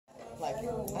like,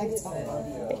 I can tell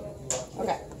you.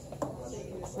 Okay.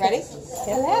 Ready?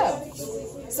 Hello.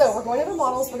 So we're going over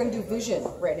models. We're going to do vision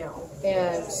right now.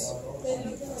 And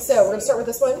so we're going to start with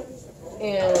this one.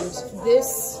 And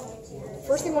this,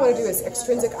 first thing we want to do is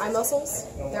extrinsic eye muscles.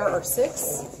 There are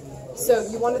 6. So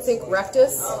you want to think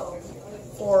rectus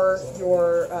for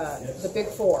your, the big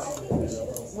 4.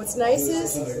 What's nice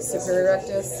is superior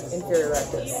rectus, inferior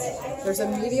rectus. There's a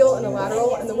medial and a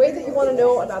lateral, and the way that you want to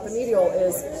know about the medial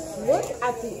is look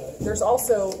at the, there's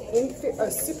also a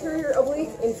superior oblique,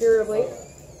 inferior oblique.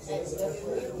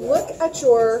 Look at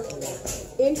your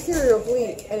inferior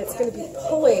oblique, and it's going to be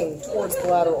pulling towards the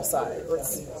lateral side, or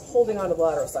it's holding on to the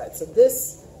lateral side. So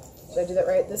this, did I do that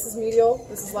right? This is medial,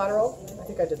 this is lateral. I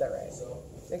think I did that right.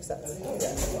 Makes sense.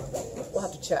 Okay. We'll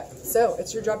have to check. So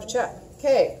it's your job to check.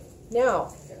 Okay,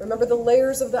 now remember the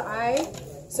layers of the eye.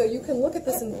 So you can look at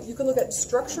this and you can look at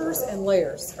structures and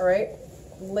layers. All right,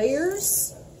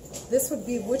 layers. This would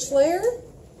be which layer?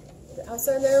 The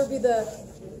outside layer would be the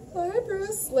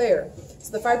fibrous layer.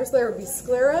 So the fibrous layer would be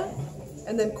sclera,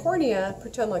 and then cornea.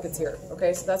 Pretend like it's here.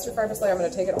 Okay, so that's your fibrous layer. I'm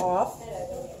going to take it off.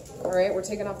 All right, we're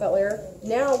taking off that layer.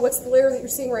 Now, what's the layer that you're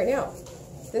seeing right now?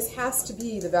 This has to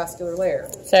be the vascular layer.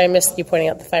 Sorry, I missed you pointing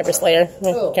out the fibrous layer.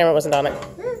 My camera wasn't on it.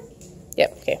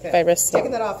 Yep, okay, fibrous.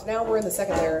 Taking that off, now we're in the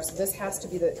second layer, so this has to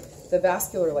be the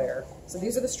vascular layer. So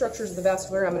these are the structures of the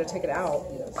vascular layer. I'm going to take it out,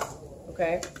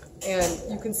 okay? And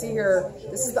you can see here,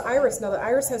 this is the iris. Now the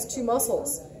iris has 2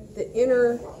 muscles. The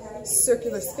inner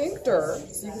circular sphincter,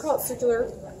 so you can call it circular,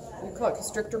 you can call it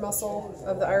constrictor muscle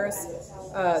of the iris.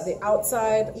 The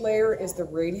outside layer is the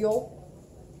radial,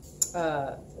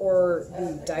 or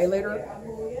the dilator,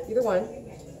 either one.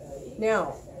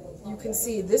 Now, you can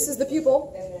see this is the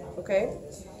pupil, okay?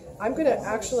 I'm going to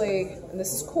actually, and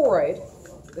this is choroid.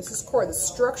 This is choroid. The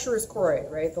structure is choroid,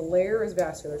 right? The layer is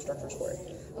vascular, structure is choroid.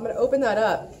 I'm going to open that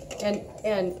up,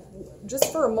 and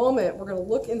just for a moment, we're going to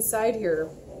look inside here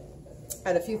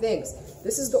at a few things.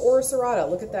 This is the ora serrata.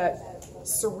 Look at that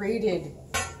serrated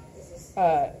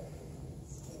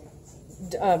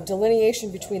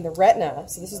delineation between the retina.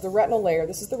 So this is the retinal layer.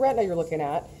 This is the retina you're looking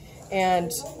at.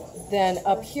 And then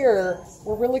up here,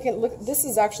 where we're looking, look, this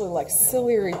is actually like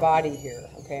ciliary body here,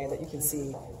 okay, that you can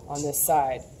see on this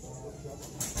side.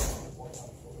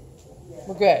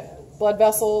 We're good. Blood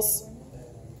vessels.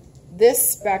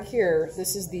 This back here,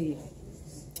 this is the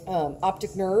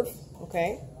optic nerve,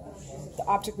 okay? The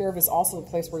optic nerve is also the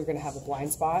place where you're going to have a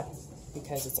blind spot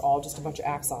because it's all just a bunch of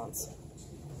axons.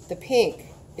 The pink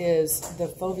is the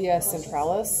fovea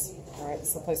centralis. All right, this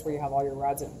is the place where you have all your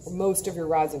rods and most of your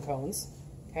rods and cones.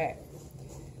 Okay,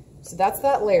 so that's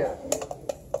that layer.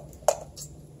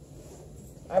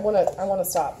 I want to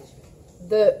stop.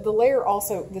 The layer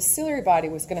also, the ciliary body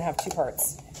was going to have 2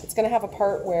 parts. It's going to have a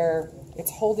part where it's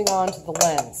holding on to the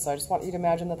lens. So I just want you to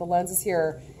imagine that the lens is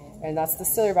here, and that's the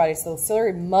ciliary body. So the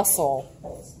ciliary muscle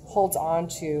holds on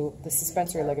to the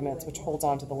suspensory ligaments, which holds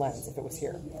on to the lens if it was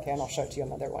here. Okay, and I'll show it to you on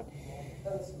the other one.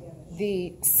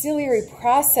 The ciliary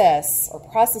process or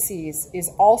processes is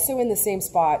also in the same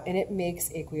spot, and it makes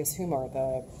aqueous humor,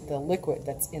 the liquid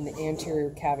that's in the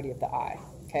anterior cavity of the eye,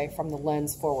 okay, from the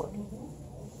lens forward.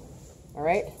 All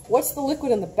right, what's the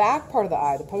liquid in the back part of the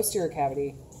eye, the posterior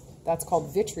cavity? That's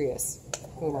called vitreous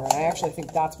humor, and I actually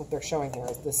think that's what they're showing here.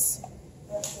 Is this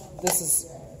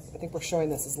is, I think we're showing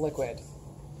this as liquid,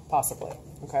 possibly,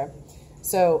 okay?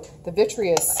 So the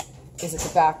vitreous is at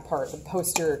the back part, the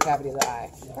posterior cavity of the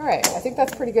eye. All right, I think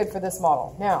that's pretty good for this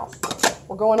model. Now,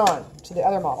 we're going on to the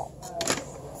other model.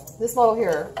 This model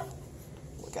here,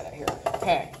 look at it here.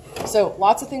 Okay, so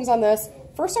lots of things on this.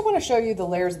 First, I want to show you the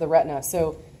layers of the retina.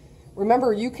 So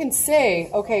remember, you can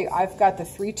say, okay, I've got the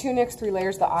 3 tunics, 3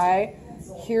 layers of the eye.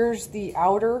 Here's the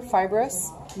outer fibrous,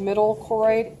 middle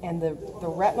choroid, and the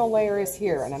retinal layer is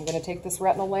here. And I'm going to take this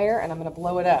retinal layer and I'm going to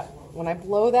blow it up. When I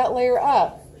blow that layer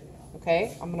up,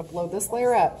 okay, I'm going to blow this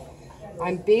layer up.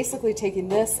 I'm basically taking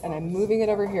this and I'm moving it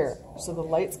over here. So the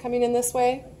light's coming in this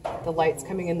way, the light's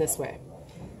coming in this way.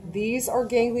 These are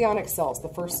ganglionic cells. The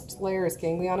first layer is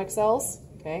ganglionic cells,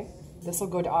 okay? This will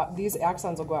go to, these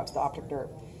axons will go out to the optic nerve.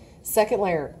 Second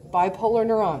layer, bipolar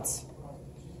neurons.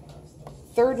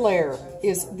 Third layer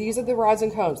is, these are the rods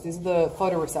and cones. These are the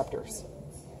photoreceptors.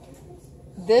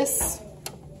 This,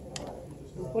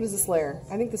 what is this layer?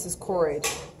 I think this is choroid.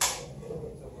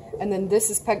 And then this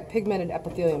is pigmented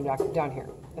epithelium down here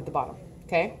at the bottom.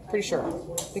 Okay, pretty sure.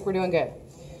 I think we're doing good.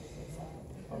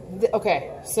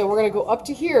 Okay, so we're going to go up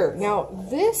to here. Now,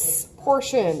 this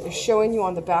portion is showing you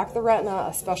on the back of the retina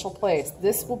a special place.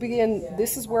 This will begin,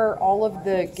 this is where all of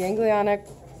the ganglionic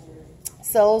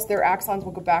cells, their axons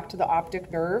will go back to the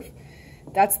optic nerve.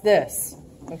 That's this.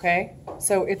 okay?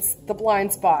 So it's the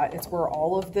blind spot. It's where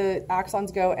all of the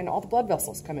axons go and all the blood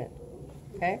vessels come in,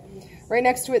 okay? Right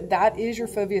next to it, that is your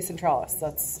fovea centralis.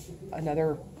 That's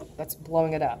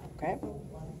blowing it up, okay?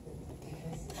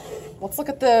 Let's look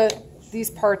at these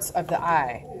parts of the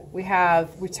eye. We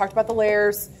talked about the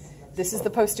layers. This is the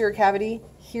posterior cavity.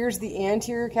 Here's the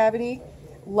anterior cavity,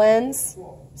 lens,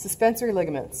 suspensory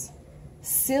ligaments,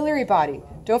 ciliary body.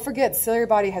 Don't forget, ciliary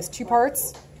body has two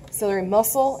parts, ciliary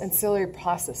muscle and ciliary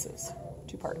processes,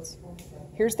 2 parts.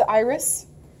 Here's the iris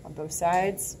on both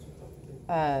sides,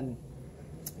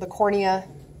 the cornea.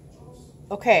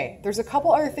 Okay, there's a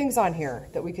couple other things on here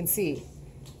that we can see.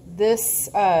 This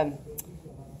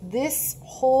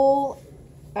whole,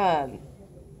 okay,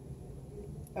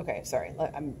 sorry,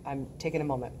 I'm taking a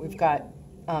moment. We've got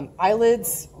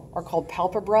eyelids are called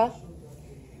palpebra.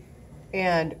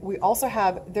 And we also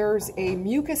have, there's a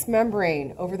mucous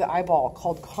membrane over the eyeball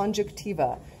called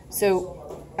conjunctiva.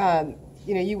 So,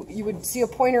 you know, you would see a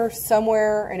pointer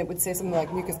somewhere and it would say something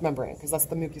like mucous membrane, because that's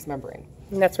the mucous membrane.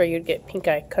 And that's where you'd get pink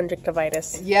eye,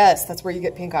 conjunctivitis. Yes, that's where you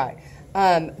get pink eye.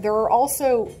 There are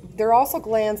also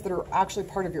glands that are actually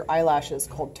part of your eyelashes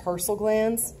called tarsal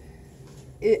glands.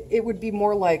 It would be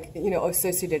more like, you know,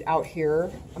 associated out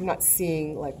here. I'm not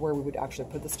seeing like where we would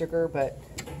actually put the sticker, but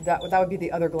that would be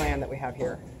the other gland that we have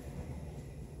here.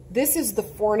 This is the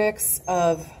fornix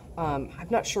of, I'm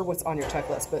not sure what's on your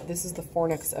checklist, but this is the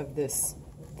fornix of this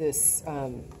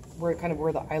where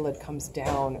the eyelid comes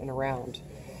down and around.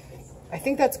 I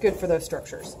think that's good for those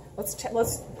structures. Let's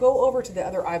go over to the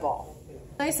other eyeball.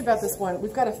 Nice about this one,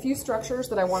 we've got a few structures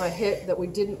that I want to hit that we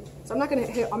didn't, so I'm not going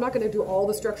to do all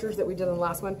the structures that we did on the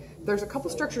last one. There's a couple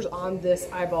structures on this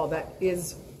eyeball that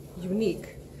is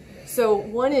unique. So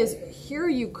one is, here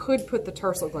you could put the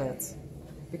tarsal glands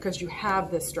because you have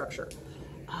this structure.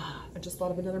 I just thought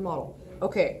of another model.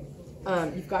 Okay,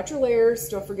 you've got your layers,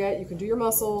 don't forget, you can do your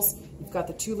muscles. You've got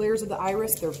the 2 layers of the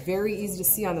iris, they're very easy to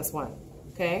see on this one,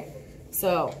 okay?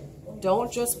 So,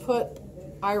 don't just put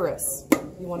iris.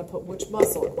 You want to put which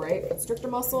muscle, right? Constrictor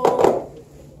muscle.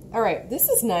 All right, this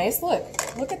is nice.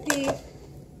 Look at the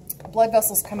blood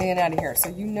vessels coming in and out of here. So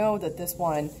you know that this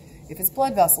one, if it's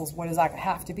blood vessels, what does that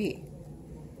have to be?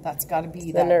 That's got to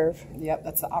be the nerve. Yep,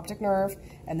 that's the optic nerve.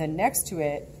 And then next to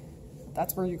it,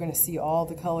 that's where you're going to see all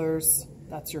the colors.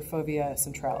 That's your fovea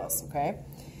centralis, okay?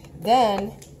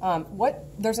 Then,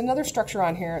 there's another structure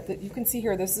on here that you can see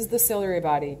here. This is the ciliary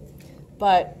body.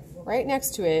 But right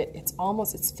next to it,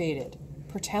 it's faded.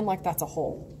 Pretend like that's a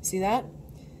hole. See that?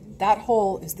 That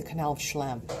hole is the canal of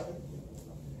Schlemm.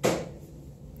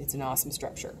 It's an awesome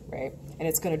structure, right? And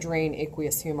it's going to drain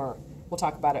aqueous humor. We'll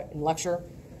talk about it in lecture,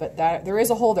 but there is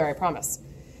a hole there, I promise.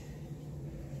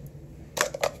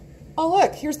 Oh,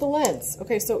 look, here's the lens.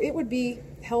 Okay, so it would be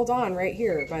held on right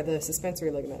here by the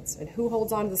suspensory ligaments. And who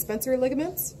holds on to the suspensory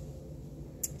ligaments?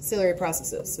 Ciliary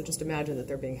processes. So just imagine that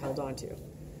they're being held onto.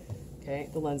 Okay,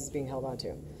 the lens is being held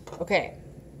onto. Okay,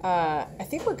 I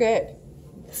think we're good.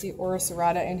 See ora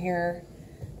serrata in here.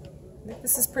 I think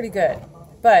this is pretty good.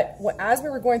 But as we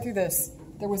were going through this,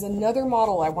 there was another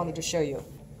model I wanted to show you.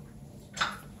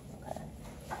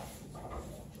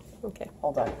 Okay.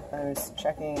 Hold on, I was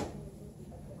checking.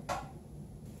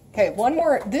 Okay, one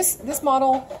more. This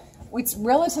model, it's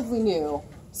relatively new,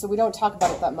 so we don't talk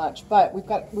about it that much. But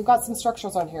we've got some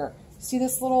structures on here. See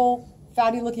this little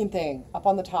fatty-looking thing up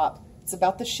on the top? It's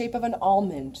about the shape of an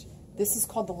almond. This is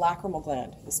called the lacrimal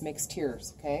gland. This makes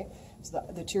tears. Okay, so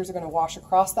the tears are going to wash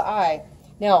across the eye.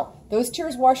 Now, those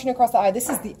tears washing across the eye, this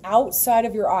is the outside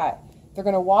of your eye. They're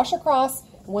going to wash across,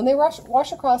 and when they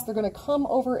wash across, they're going to come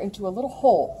over into a little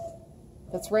hole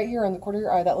that's right here in the corner of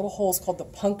your eye. That little hole is called the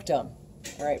punctum.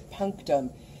 All right,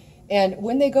 punctum. And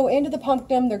when they go into the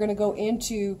punctum, they're going to go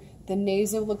into the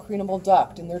nasolacrimal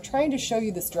duct. And they're trying to show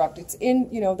you this duct. It's in,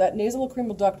 you know, that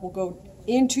nasolacrimal duct will go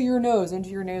into your nose, into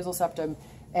your nasal septum,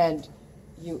 and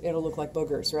it'll look like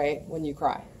boogers, right, when you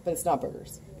cry. But it's not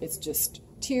boogers. It's just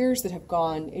tears that have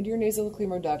gone into your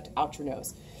nasolacrimal duct, out your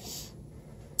nose.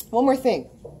 One more thing.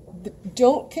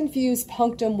 Don't confuse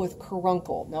punctum with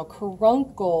caruncle. Now,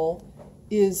 caruncle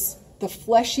is the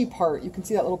fleshy part. You can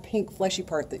see that little pink fleshy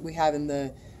part that we have in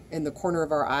the corner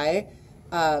of our eye.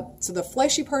 So the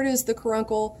fleshy part is the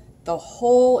caruncle. The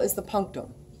hole is the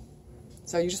punctum.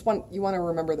 So you want to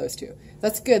remember those two.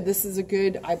 That's good. This is a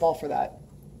good eyeball for that.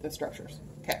 Those structures.